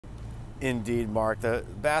Indeed, Mark. The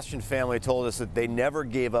Bastian family told us that they never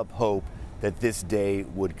gave up hope that this day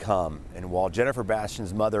would come. And while Jennifer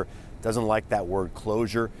Bastian's mother doesn't like that word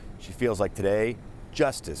closure, she feels like today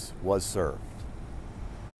justice was served.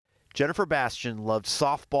 Jennifer Bastian loved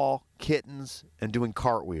softball, kittens, and doing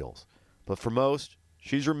cartwheels. But for most,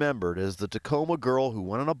 she's remembered as the Tacoma girl who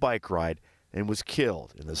went on a bike ride and was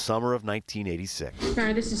killed in the summer of 1986.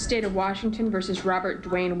 This is State of Washington versus Robert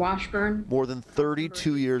Dwayne Washburn. More than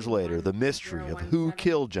 32 years later, the mystery of who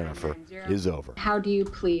killed Jennifer is over. How do you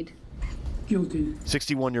plead? Guilty.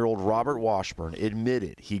 61-year-old Robert Washburn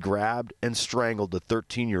admitted he grabbed and strangled the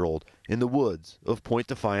 13-year-old in the woods of Point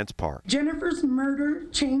Defiance Park. Jennifer's murder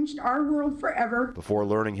changed our world forever. Before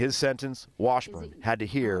learning his sentence, Washburn had to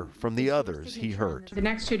hear from the others he hurt. The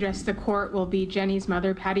next to address the court will be Jenny's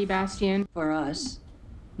mother, Patty Bastian. For us,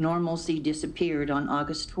 normalcy disappeared on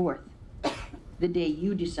August 4th, the day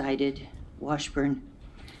you decided Washburn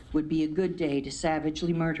would be a good day to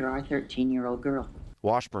savagely murder our 13-year-old girl.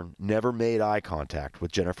 Washburn never made eye contact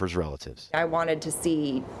with Jennifer's relatives. I wanted to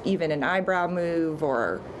see even an eyebrow move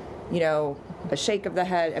or, a shake of the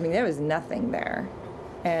head. I mean, there was nothing there.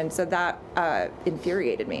 And so that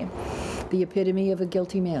infuriated me. The epitome of a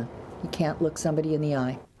guilty man. You can't look somebody in the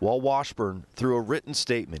eye. While Washburn, through a written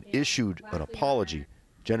statement, issued an apology,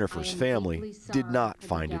 Jennifer's family did not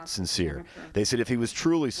find it sincere. They said if he was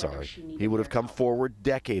truly sorry, he would have come forward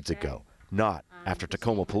decades ago, not after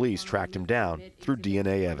Tacoma police tracked him down through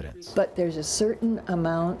DNA evidence. But there's a certain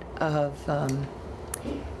amount of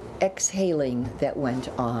exhaling that went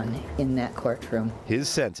on in that courtroom. His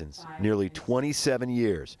sentence, nearly 27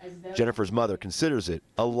 years. Jennifer's mother considers it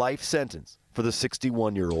a life sentence for the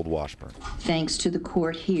 61-year-old Washburn. Thanks to the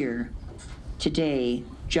court here, today,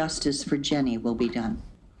 justice for Jenny will be done.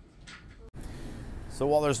 So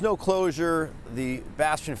while there's no closure, the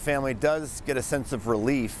Bastian family does get a sense of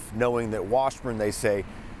relief knowing that Washburn, they say,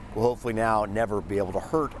 will hopefully now never be able to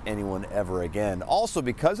hurt anyone ever again. Also,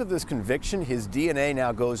 because of this conviction, his DNA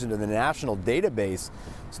now goes into the national database.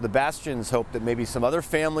 So the Bastians hope that maybe some other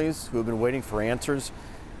families who have been waiting for answers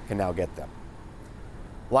can now get them.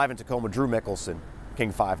 Live in Tacoma, Drew Mikkelsen,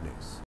 King 5 News.